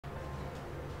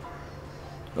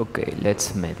Okay,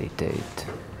 let's meditate.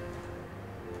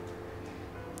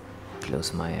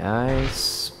 Close my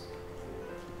eyes.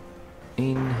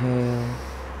 Inhale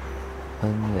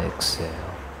and exhale.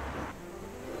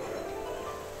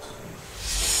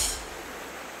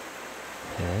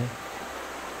 Okay.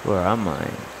 Where am I?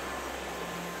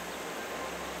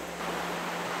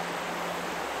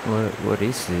 What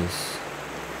is this?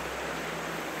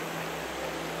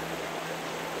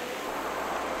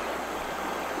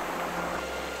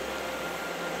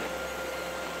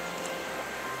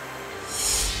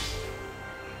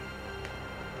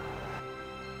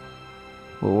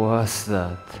 What was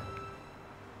that?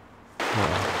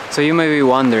 So you may be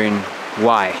wondering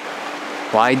why?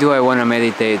 Why do I want to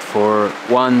meditate for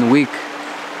 1 week,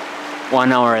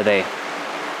 1 hour a day?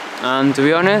 And to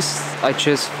be honest, I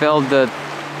just felt that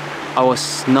I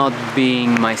was not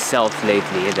being myself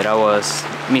lately, that I was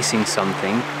missing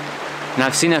something. And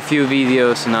I've seen a few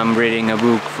videos and I'm reading a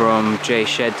book from Jay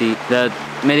Shetty that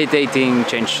meditating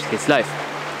changed his life.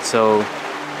 So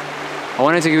I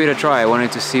wanted to give it a try. I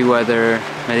wanted to see whether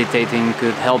meditating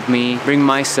could help me bring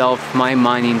myself, my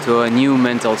mind into a new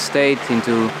mental state,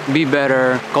 into be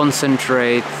better,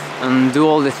 concentrate, and do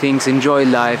all the things, enjoy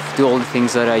life, do all the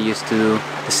things that I used to do,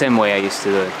 the same way I used to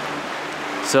do it.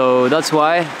 So that's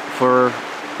why for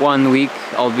 1 week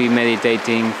I'll be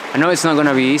meditating. I know it's not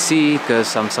gonna be easy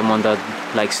because I'm someone that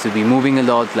likes to be moving a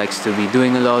lot, likes to be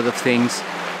doing a lot of things.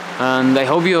 And I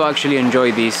hope you actually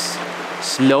enjoy this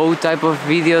slow type of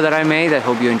video that I made. I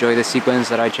hope you enjoy the sequence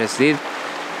that I just did.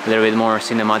 A little bit more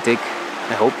cinematic,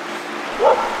 I hope.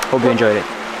 Hope you enjoyed it.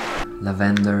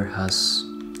 Lavender has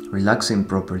relaxing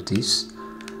properties,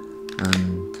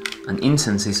 and an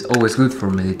incense is always good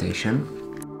for meditation.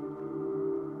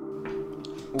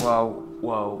 Wow,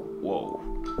 wow, wow.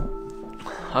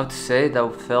 I have to say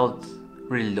that felt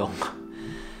really long.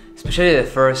 Especially the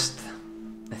first,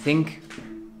 I think,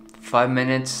 5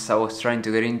 minutes I was trying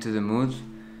to get into the mood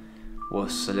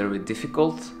was a little bit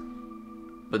difficult,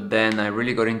 but then I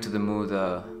really got into the mood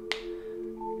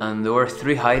and there were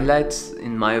 3 highlights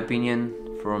in my opinion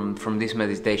from this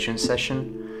meditation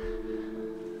session.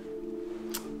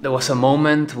 There was a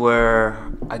moment where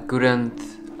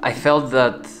I felt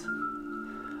that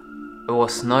I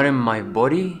was not in my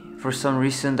body for some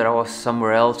reason, that I was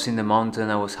somewhere else in the mountain.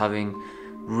 I was having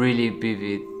really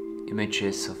vivid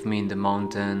images of me in the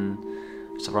mountain,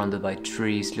 surrounded by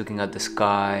trees, looking at the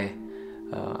sky.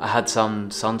 I had some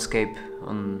soundscape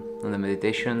on the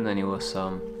meditation, and it was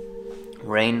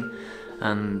rain,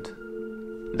 and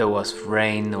there was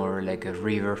rain or like a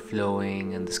river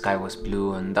flowing, and the sky was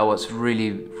blue, and that was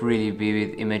really, really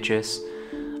vivid images,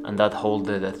 and that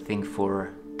holded, I think,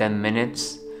 for 10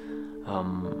 minutes,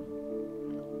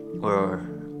 where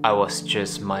I was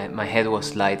just, my head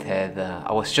was lightheaded.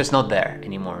 I was just not there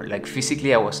anymore. Like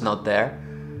physically I was not there,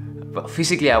 but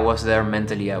physically I was there,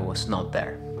 mentally I was not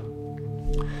there.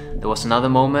 There was another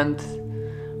moment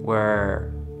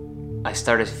where I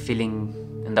started feeling,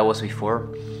 and that was before,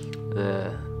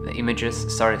 the images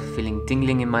started feeling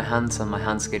tingling in my hands, and my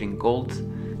hands getting cold.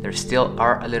 There still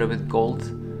are a little bit cold.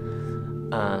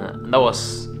 That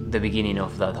was the beginning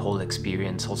of that whole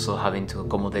experience, also having to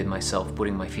accommodate myself,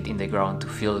 putting my feet in the ground to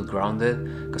feel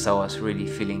grounded, because I was really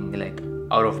feeling like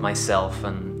out of myself,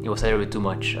 and it was a little bit too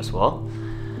much as well.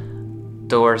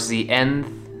 Towards the end,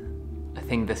 I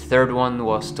think the third one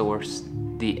was towards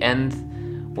the end,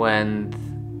 when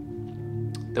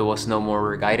there was no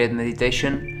more guided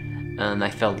meditation, and I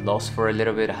felt lost for a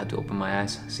little bit. I had to open my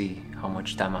eyes, see how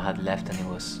much time I had left, and it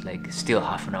was like still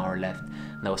half an hour left,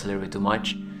 and that was a little bit too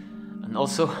much. And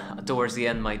also, towards the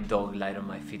end, my dog lied on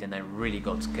my feet and I really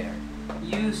got scared.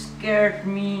 You scared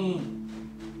me!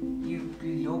 You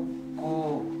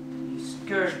loco! You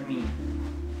scared me!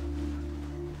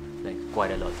 Like,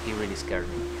 quite a lot. He really scared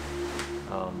me.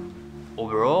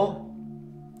 Overall,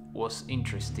 was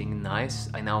interesting, nice.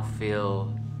 I now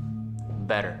feel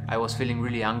better. I was feeling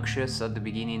really anxious at the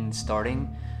beginning, starting.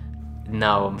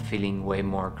 Now I'm feeling way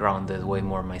more grounded, way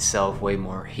more myself, way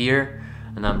more here.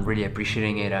 And I'm really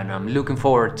appreciating it, and I'm looking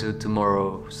forward to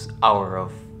tomorrow's hour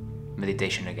of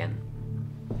meditation again.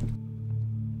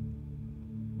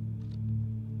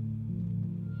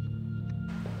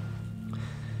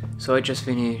 So I just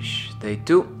finished day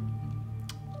 2,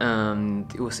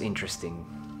 and it was interesting.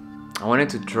 I wanted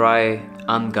to try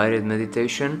unguided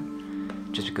meditation,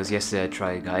 just because yesterday I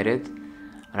tried guided,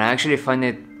 and I actually find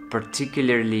it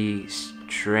particularly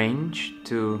strange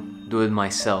to do it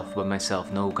myself, by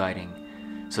myself, no guiding.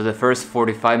 So the first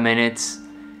 45 minutes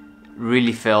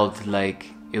really felt like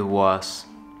it was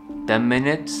 10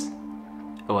 minutes.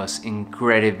 It was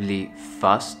incredibly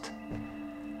fast.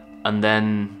 And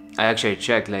then I actually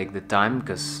checked like the time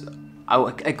because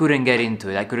I couldn't get into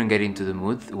it. I couldn't get into the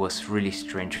mood. It was really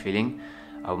strange feeling.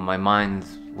 My mind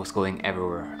was going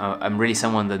everywhere. I'm really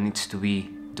someone that needs to be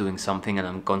doing something, and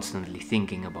I'm constantly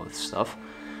thinking about stuff.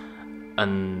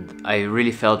 And I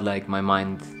really felt like my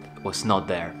mind was not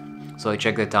there. So I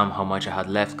checked the time, how much I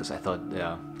had left, because I thought,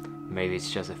 yeah, maybe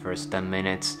it's just the first 10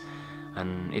 minutes,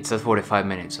 and it's at 45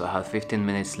 minutes, so I had 15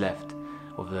 minutes left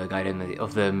of the guided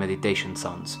meditation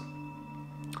sounds.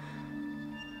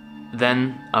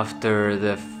 Then after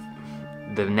the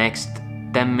next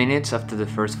 10 minutes after the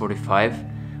first 45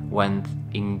 went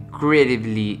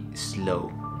incredibly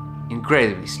slow.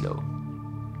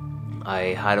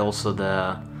 I had also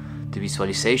the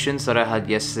visualizations that I had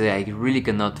yesterday. I really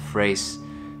cannot phrase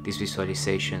these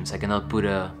visualizations. I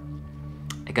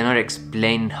cannot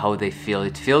explain how they feel.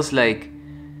 It feels like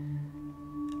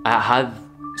I had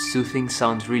soothing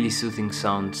sounds, really soothing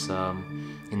sounds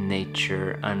in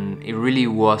nature, and it really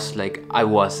was like I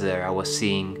was there. I was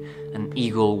seeing an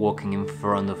eagle walking in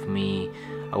front of me.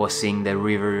 I was seeing the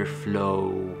river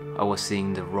flow. I was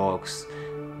seeing the rocks.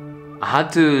 I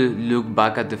had to look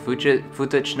back at the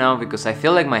footage now because I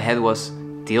feel like my head was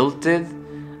tilted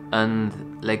and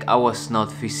like I was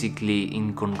not physically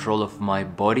in control of my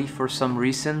body for some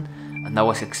reason, and that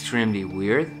was extremely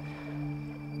weird.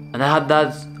 And I had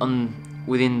that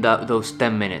within those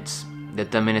 10 minutes, the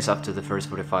 10 minutes after the first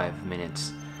 45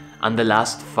 minutes. And the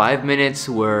last 5 minutes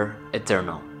were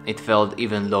eternal. It felt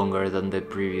even longer than the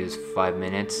previous 5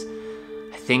 minutes.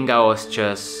 I think I was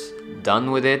just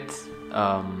done with it.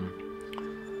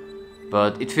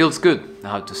 But it feels good, I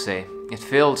have to say. It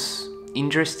feels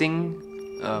interesting.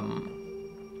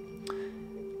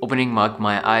 Opening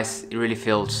my eyes, it really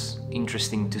feels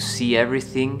interesting to see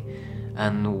everything.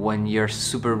 And when you're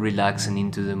super relaxed and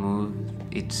into the mood,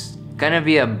 it's gonna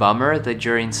be a bummer that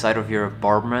you're inside of your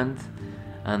apartment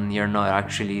and you're not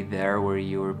actually there where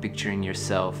you were picturing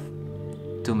yourself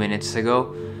 2 minutes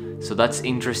ago. So that's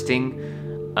interesting.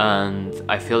 And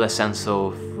I feel a sense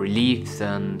of relief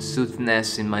and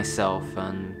soothness in myself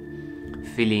and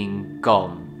feeling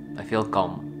calm. I feel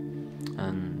calm,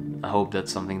 and I hope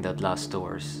that's something that lasts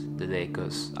towards the day,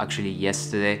 because actually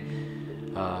yesterday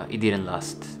it didn't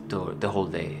last the whole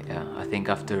day. I think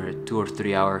after 2 or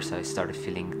 3 hours I started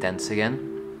feeling tense again.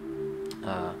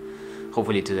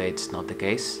 Hopefully today it's not the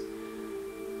case.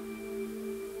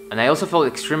 And I also felt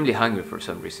extremely hungry for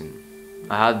some reason.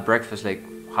 I had breakfast like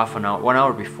 1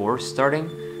 hour before starting,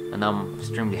 and I'm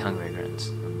extremely hungry again.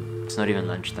 It's not even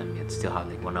lunchtime yet, still have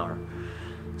like 1 hour.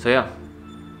 So yeah,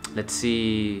 let's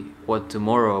see what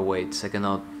tomorrow awaits. I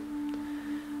cannot,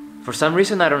 for some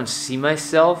reason I don't see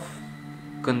myself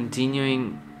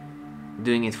continuing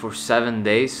doing it for 7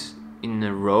 days in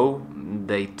a row,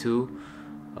 day 2.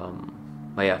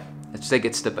 But yeah, let's take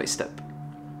it step by step.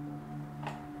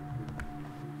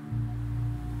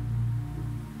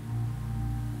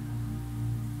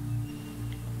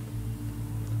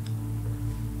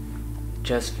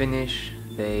 Just finished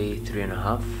day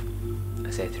 3.5. I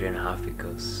say 3.5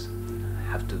 because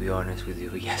I have to be honest with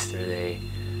you, yesterday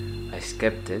I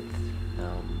skipped it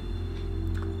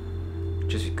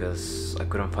just because I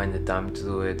couldn't find the time to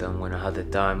do it, and when I had the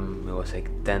time it was like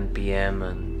 10 p.m.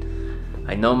 and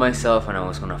I know myself and I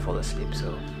was gonna fall asleep.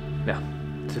 So yeah,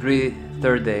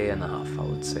 third day and a half, I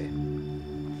would say.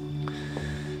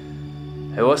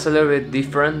 It was a little bit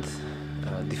different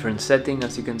setting,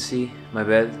 as you can see, my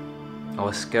bed. I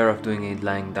was scared of doing it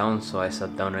lying down, so I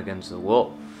sat down against the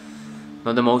wall.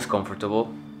 Not the most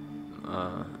comfortable.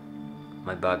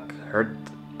 My back hurt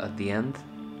at the end,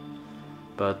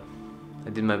 but I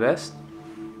did my best.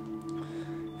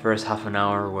 First half an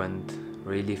hour went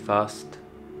really fast.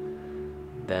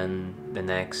 Then the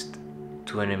next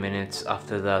 20 minutes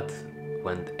after that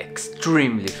went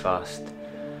extremely fast.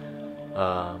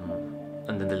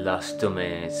 And then the last 2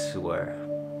 minutes were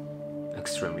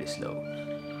extremely slow.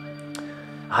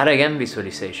 I had again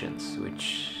visualizations,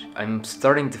 which I'm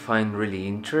starting to find really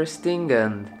interesting,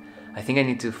 and I think I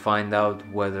need to find out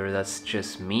whether that's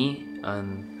just me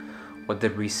and what the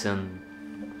reason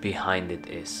behind it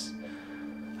is.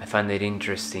 I find it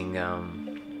interesting.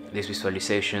 These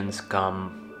visualizations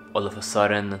come all of a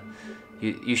sudden,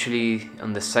 usually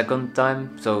on the second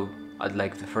time. So at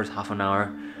like the first half an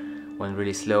hour went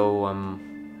really slow.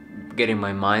 I'm getting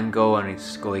my mind go and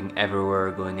it's going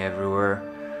everywhere.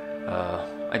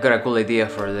 I got a cool idea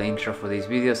for the intro for this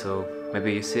video, so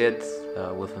maybe you see it,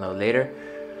 we'll find out later.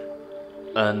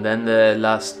 And then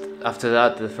after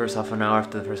the first half an hour,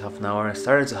 I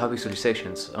started to have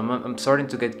visualizations. I'm starting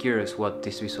to get curious what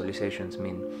these visualizations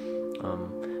mean,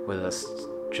 whether that's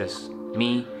just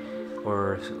me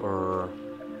or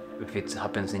if it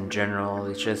happens in general.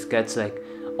 It just gets like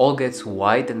all gets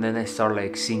white, and then I start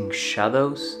like seeing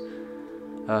shadows,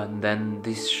 and then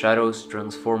these shadows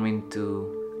transform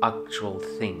into actual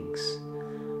things.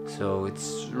 So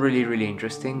it's really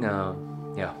interesting.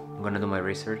 Yeah, I'm gonna do my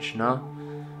research now,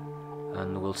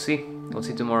 and we'll see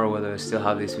tomorrow whether I still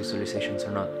have these visualizations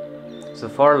or not. So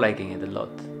far, liking it a lot.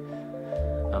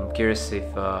 I'm curious if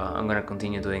I'm gonna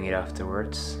continue doing it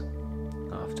afterwards,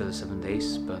 after the 7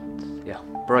 days, but yeah,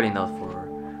 probably not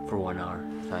for 1 hour.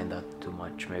 I find that too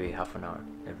much, maybe half an hour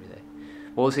every day.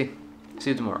 But we'll see.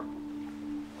 See you tomorrow.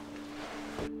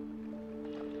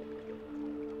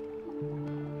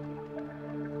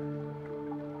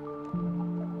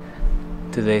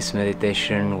 Today's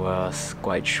meditation was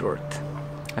quite short.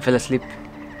 I fell asleep.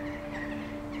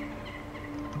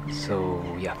 So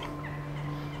yeah,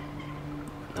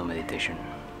 no meditation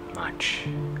much.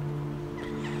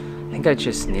 I think I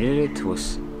just needed it,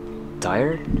 was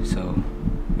tired, so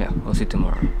yeah, I'll see you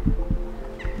tomorrow.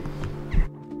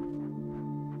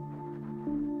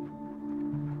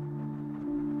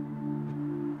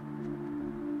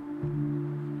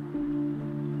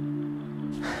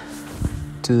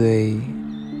 Today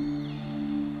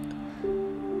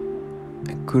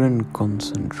I couldn't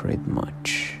concentrate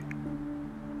much,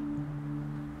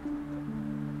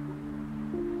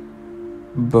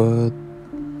 but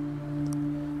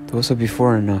there was a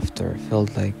before and after. I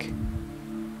felt like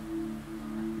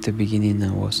at the beginning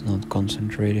I was not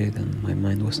concentrated and my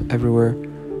mind was everywhere,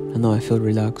 and now I feel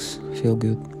relaxed, I feel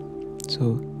good.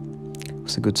 So it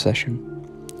was a good session.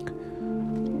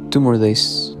 2 more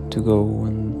days to go,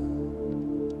 and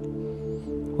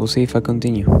we'll see if I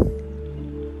continue.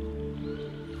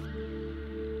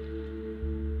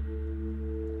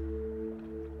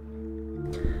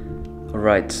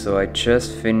 Alright, so I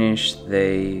just finished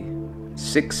day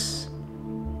 6.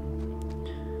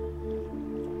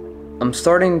 I'm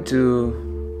starting to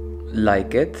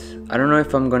like it. I don't know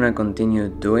if I'm gonna continue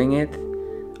doing it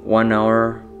 1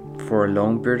 hour for a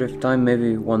long period of time,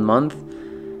 maybe 1 month,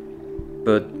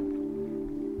 but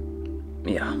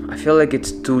yeah, I feel like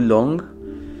it's too long.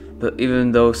 But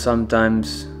even though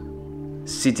sometimes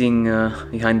sitting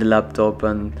behind the laptop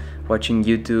and watching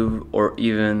YouTube or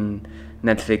even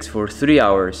Netflix for 3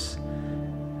 hours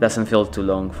doesn't feel too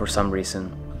long for some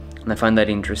reason. And I find that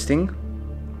interesting,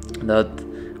 that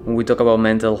when we talk about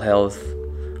mental health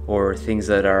or things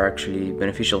that are actually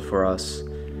beneficial for us,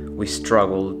 we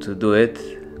struggle to do it,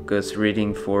 because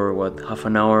reading for half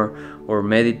an hour or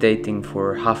meditating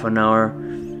for half an hour,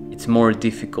 it's more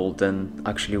difficult than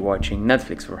actually watching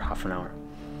Netflix for half an hour.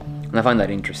 And I find that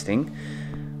interesting.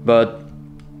 But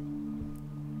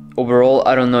overall,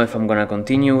 I don't know if I'm gonna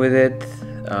continue with it.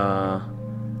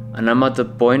 And I'm at the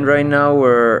point right now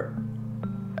where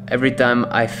every time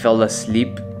I fell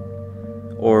asleep,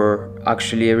 or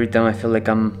actually every time I feel like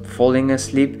I'm falling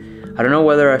asleep, I don't know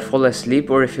whether I fall asleep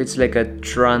or if it's like a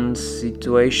trance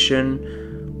situation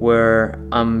where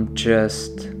I'm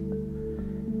just,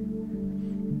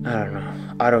 I don't know,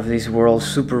 out of this world,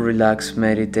 super relaxed,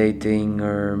 meditating,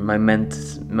 or my mind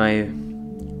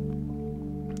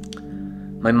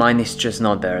is just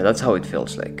not there. That's how it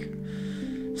feels like.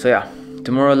 So yeah,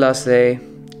 tomorrow last day.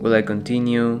 Will I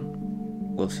continue?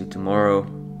 We'll see tomorrow.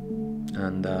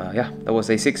 And yeah, that was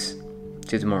day 6. See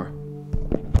you tomorrow.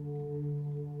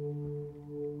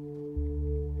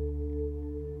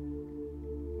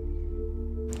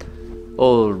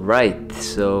 Alright,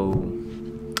 so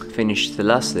finished the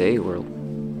last day. Well,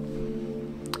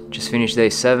 just finished day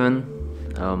 7.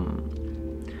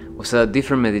 Was a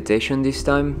different meditation this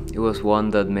time. It was one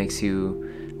that makes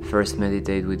you first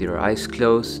meditate with your eyes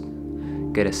closed,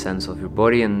 get a sense of your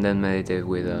body, and then meditate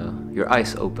with your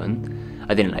eyes open.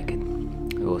 I didn't like it.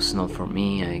 It was not for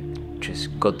me. I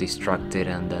just got distracted,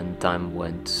 and then time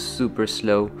went super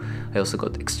slow. I also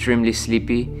got extremely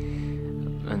sleepy,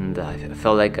 and I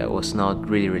felt like I was not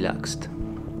really relaxed.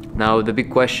 Now the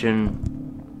big question,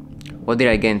 what did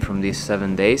I gain from these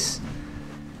 7 days?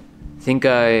 I think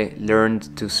I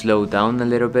learned to slow down a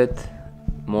little bit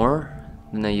more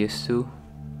than I used to.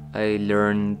 I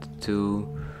learned to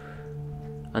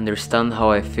understand how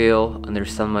I feel,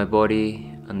 understand my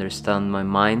body, understand my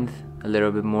mind a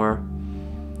little bit more.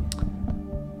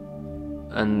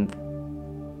 And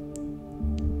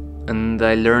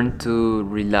I learned to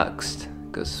relax,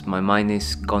 because my mind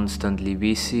is constantly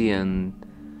busy, and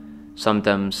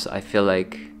sometimes I feel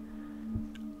like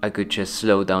I could just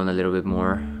slow down a little bit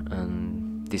more,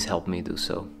 and this helped me do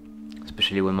so.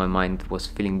 Especially when my mind was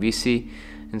feeling busy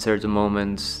in certain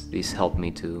moments, this helped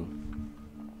me to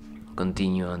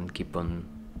continue and keep on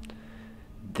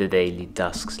the daily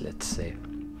tasks, let's say.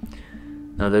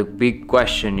 Now the big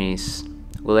question is,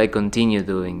 will I continue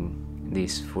doing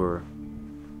this for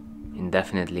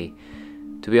indefinitely?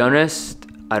 To be honest,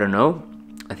 I don't know.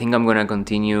 I think I'm gonna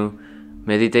continue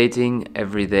meditating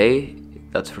every day,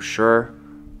 that's for sure.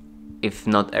 If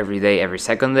not every day, every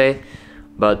second day.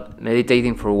 But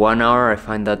meditating for 1 hour, I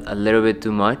find that a little bit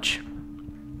too much.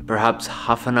 Perhaps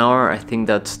half an hour, I think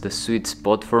that's the sweet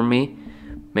spot for me.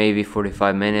 Maybe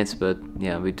 45 minutes, but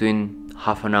yeah, between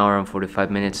half an hour and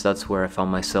 45 minutes, that's where I found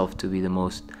myself to be the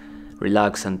most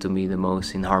relaxed and to be the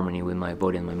most in harmony with my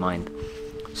body and my mind.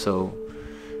 So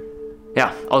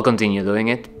yeah, I'll continue doing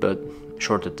it, but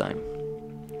shorter time.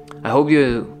 I hope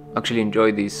you actually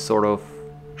enjoyed this sort of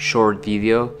short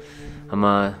video.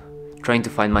 I'm trying to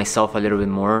find myself a little bit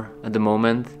more at the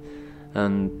moment,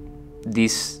 and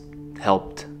this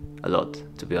helped a lot,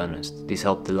 to be honest. This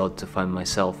helped a lot to find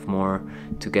myself more,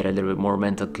 to get a little bit more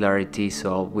mental clarity,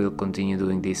 so I will continue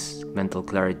doing these mental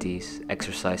clarity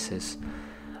exercises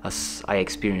as I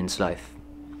experience life.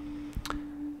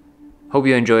 Hope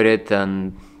you enjoyed it,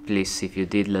 and please, if you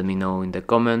did, let me know in the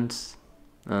comments,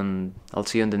 and I'll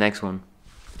see you in the next one.